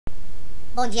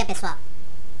Bom dia, pessoal.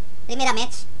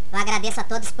 Primeiramente, eu agradeço a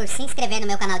todos por se inscrever no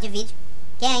meu canal de vídeo.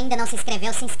 Quem ainda não se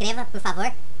inscreveu, se inscreva, por favor,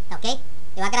 tá ok?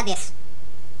 Eu agradeço.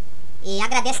 E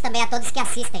agradeço também a todos que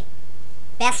assistem.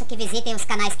 Peço que visitem os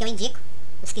canais que eu indico,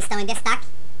 os que estão em destaque.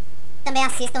 Também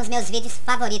assistam os meus vídeos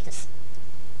favoritos.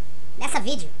 Nessa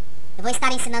vídeo, eu vou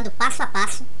estar ensinando passo a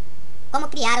passo como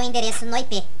criar um endereço no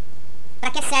IP.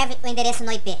 Para que serve o endereço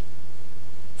no IP?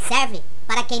 Serve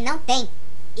para quem não tem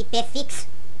IP fixo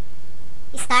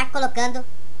estar colocando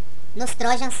nos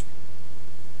trojans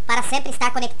para sempre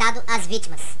estar conectado às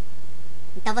vítimas.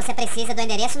 Então você precisa do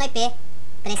endereço no IP,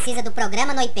 precisa do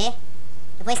programa no IP.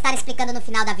 Eu vou estar explicando no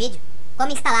final da vídeo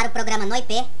como instalar o programa no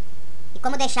IP e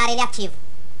como deixar ele ativo.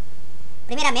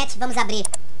 Primeiramente, vamos abrir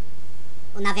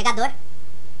o navegador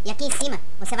e aqui em cima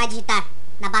você vai digitar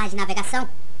na barra de navegação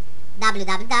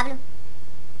www.no-ip.com.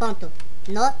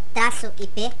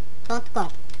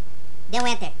 Dê um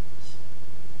Enter.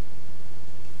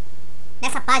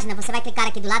 Nessa página você vai clicar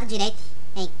aqui do lado direito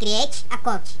em Create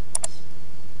Account.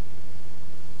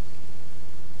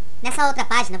 Nessa outra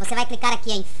página você vai clicar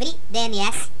aqui em Free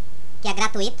DNS, que é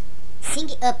gratuito,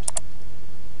 Sign Up.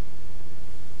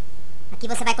 Aqui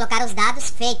você vai colocar os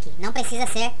dados fake, não precisa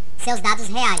ser seus dados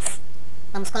reais.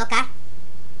 Vamos colocar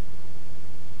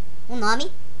um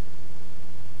nome,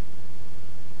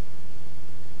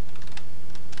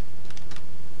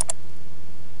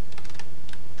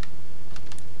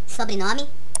 sobrenome,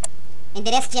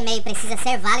 endereço de e-mail precisa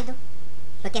ser válido,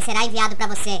 porque será enviado para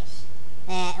você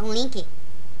um link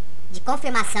de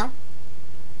confirmação.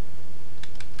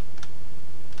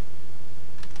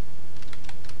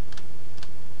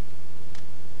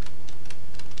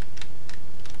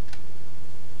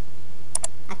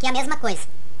 Aqui é a mesma coisa.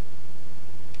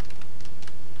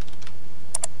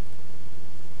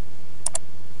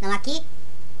 Então aqui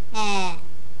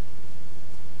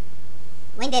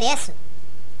o endereço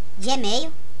de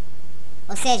e-mail,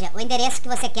 ou seja, o endereço que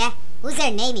você quer,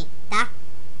 username, tá?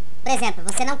 Por exemplo,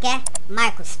 você não quer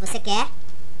Marcos, você quer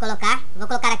colocar, vou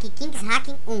colocar aqui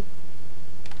KingsHacking1.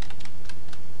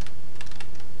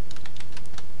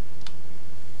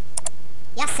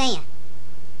 E a senha?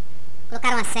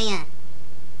 Colocar uma senha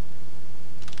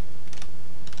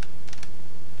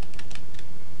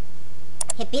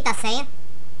repita a senha.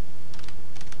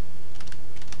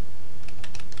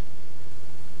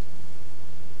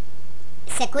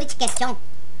 Security question.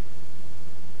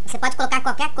 Você pode colocar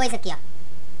qualquer coisa aqui, ó.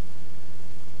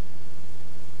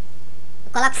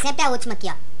 Eu coloco sempre a última aqui,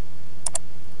 ó.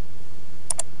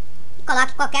 E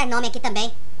coloque qualquer nome aqui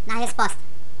também na resposta.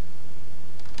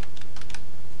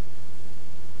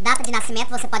 Data de nascimento,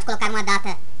 você pode colocar uma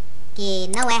data que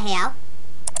não é real,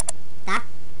 tá?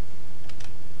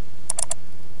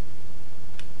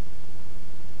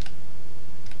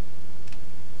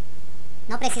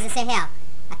 Não precisa ser real.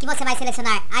 Aqui você vai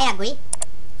selecionar I agree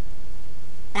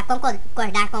para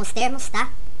concordar com os termos,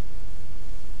 tá?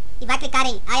 E vai clicar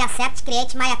em I accept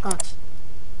create my account.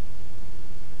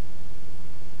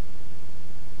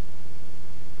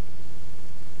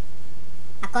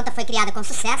 A conta foi criada com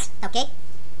sucesso, tá ok?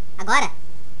 Agora,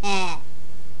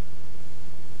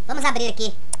 vamos abrir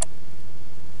aqui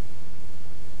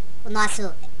o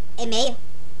nosso e-mail,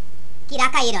 que irá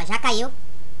cair, ó, já caiu,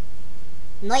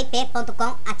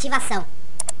 no-ip.com ativação.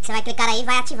 Você vai clicar aí e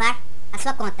vai ativar a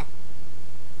sua conta.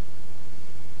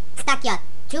 Está aqui, ó.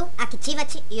 To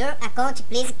activate your account,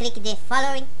 please click the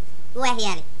following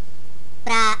URL.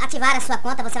 Para ativar a sua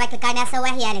conta, você vai clicar nessa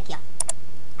URL aqui, ó.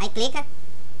 Aí clica.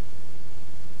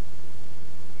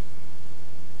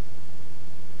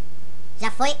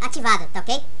 Já foi ativado, tá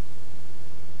ok? O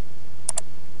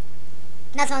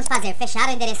que nós vamos fazer? Fechar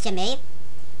o endereço de e-mail.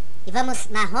 E vamos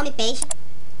na home page.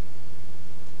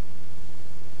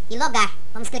 E logar.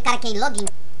 Vamos clicar aqui em login.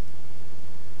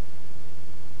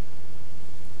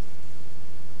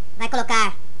 Vai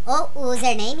colocar ou o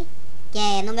username, que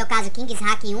é no meu caso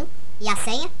KingsHacking1, e a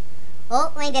senha,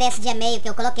 ou o endereço de e-mail que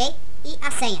eu coloquei e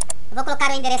a senha. Eu vou colocar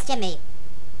o endereço de e-mail.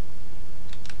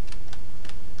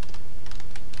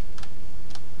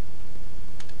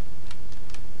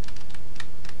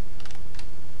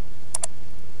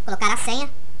 Colocar a senha.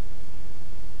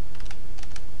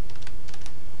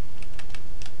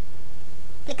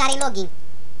 Clicar em login.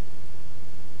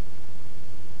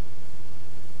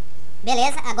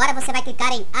 Beleza, agora você vai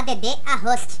clicar em add a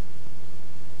host.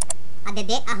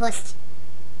 Add a host.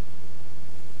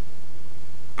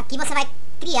 Aqui você vai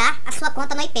criar a sua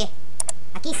conta no IP.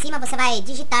 Aqui em cima você vai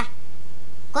digitar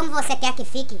como você quer que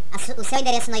fique o seu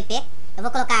endereço no IP. Eu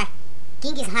vou colocar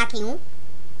KingsHacking1.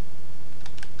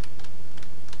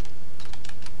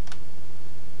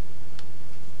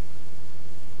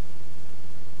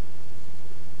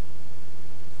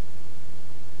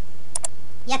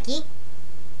 E aqui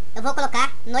eu vou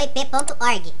colocar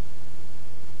no-ip.org.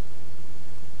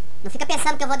 Não fica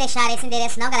pensando que eu vou deixar esse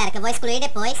endereço não, galera, que eu vou excluir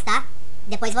depois, tá?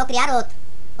 Depois vou criar outro.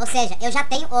 Ou seja, eu já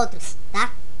tenho outros,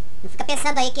 tá? Não fica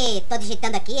pensando aí que tô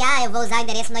digitando aqui, eu vou usar o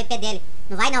endereço no IP dele.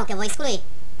 Não vai não, que eu vou excluir,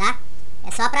 tá?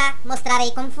 É só pra mostrar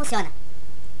aí como funciona.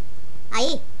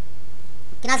 Aí,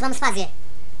 o que nós vamos fazer?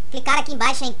 Clicar aqui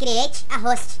embaixo em Create a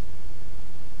Host.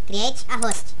 Create a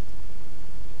Host.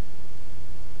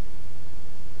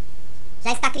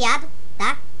 Já está criado,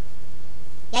 tá?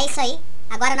 E é isso aí.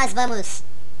 Agora nós vamos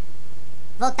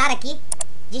voltar aqui,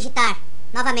 digitar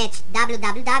novamente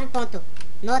www.no-ip.com.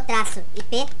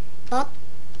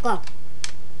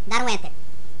 Dar um Enter.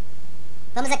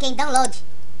 Vamos aqui em Download.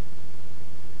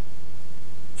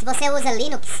 Se você usa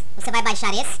Linux, você vai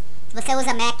baixar esse. Se você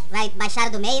usa Mac, vai baixar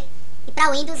o do meio. E para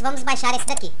Windows, vamos baixar esse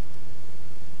daqui.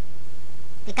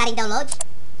 Clicar em Download.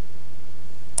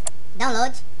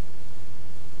 Download.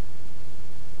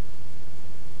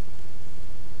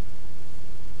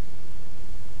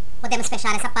 Podemos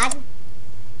fechar essa página.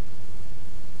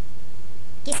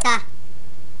 Aqui está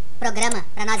o programa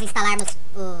para nós instalarmos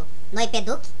o no-ip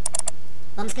Duck.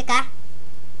 Vamos clicar.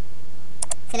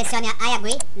 Selecione a I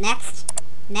agree, next,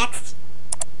 next,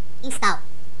 install.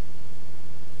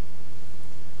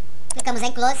 Clicamos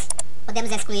em close. Podemos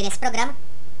excluir esse programa.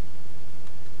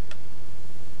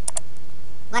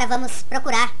 Agora vamos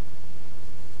procurar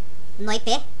no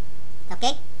IP, tá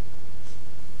ok?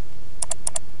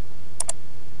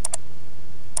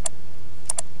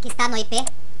 Aqui está no IP.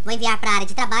 Vou enviar para a área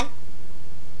de trabalho.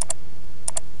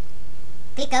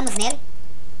 Clicamos nele.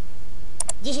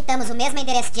 Digitamos o mesmo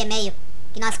endereço de e-mail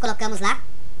que nós colocamos lá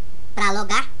para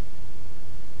logar.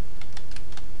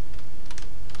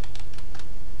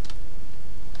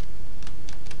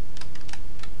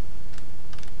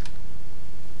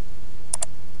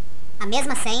 A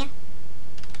mesma senha.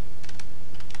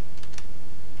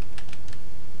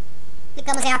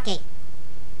 Clicamos em OK.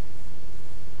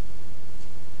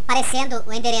 Aparecendo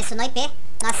o endereço no IP,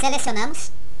 nós selecionamos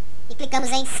e clicamos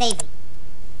em Save.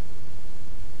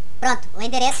 Pronto, o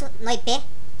endereço no IP,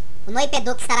 o no-ip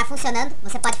Duck estará funcionando.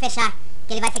 Você pode fechar,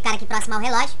 que ele vai ficar aqui próximo ao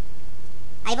relógio.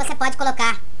 Aí você pode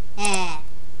colocar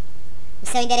o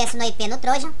seu endereço no IP no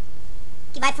Trojan,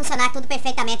 que vai funcionar tudo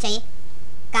perfeitamente aí,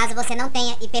 caso você não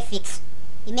tenha IP fixo.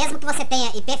 E mesmo que você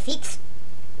tenha IP fixo,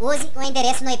 use o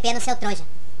endereço no IP no seu Trojan,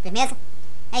 firmeza?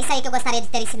 É isso aí que eu gostaria de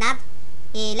ter ensinado.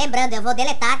 E lembrando, eu vou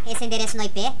deletar esse endereço no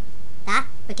IP, tá?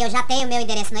 Porque eu já tenho o meu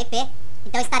endereço no IP,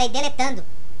 então eu estarei deletando,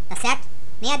 tá certo?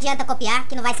 Nem adianta copiar,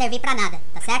 que não vai servir pra nada,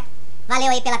 tá certo? Valeu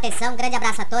aí pela atenção, grande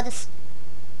abraço a todos.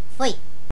 Fui!